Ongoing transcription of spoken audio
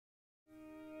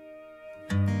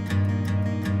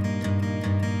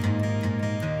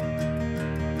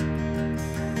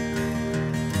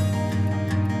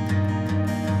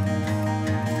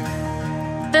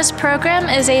This program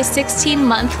is a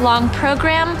 16-month-long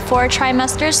program, 4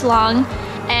 trimesters long,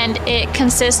 and it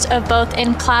consists of both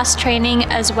in-class training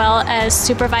as well as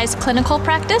supervised clinical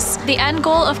practice. The end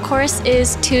goal, of course,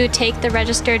 is to take the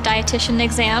Registered Dietitian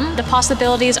exam. The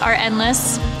possibilities are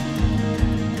endless.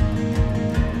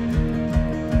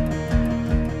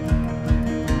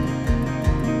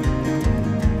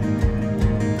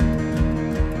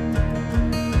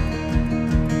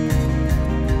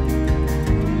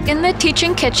 In the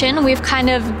teaching kitchen, we've kind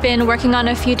of been working on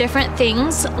a few different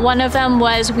things. One of them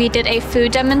was we did a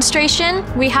food demonstration.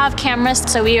 We have cameras,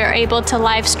 so we are able to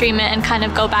live stream it and kind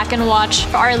of go back and watch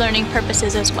for our learning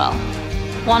purposes as well.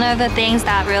 One of the things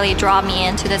that really drew me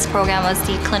into this program was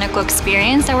the clinical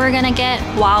experience that we're gonna get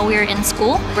while we're in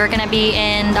school. We're gonna be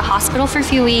in the hospital for a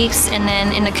few weeks and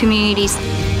then in the communities.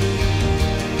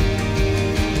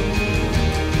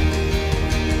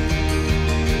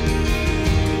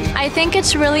 I think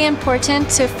it's really important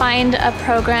to find a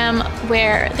program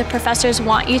where the professors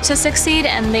want you to succeed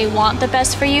and they want the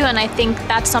best for you, and I think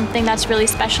that's something that's really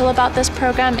special about this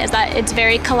program, is that it's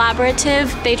very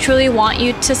collaborative. They truly want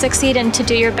you to succeed and to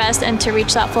do your best and to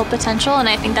reach that full potential, and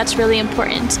I think that's really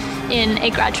important in a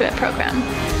graduate program.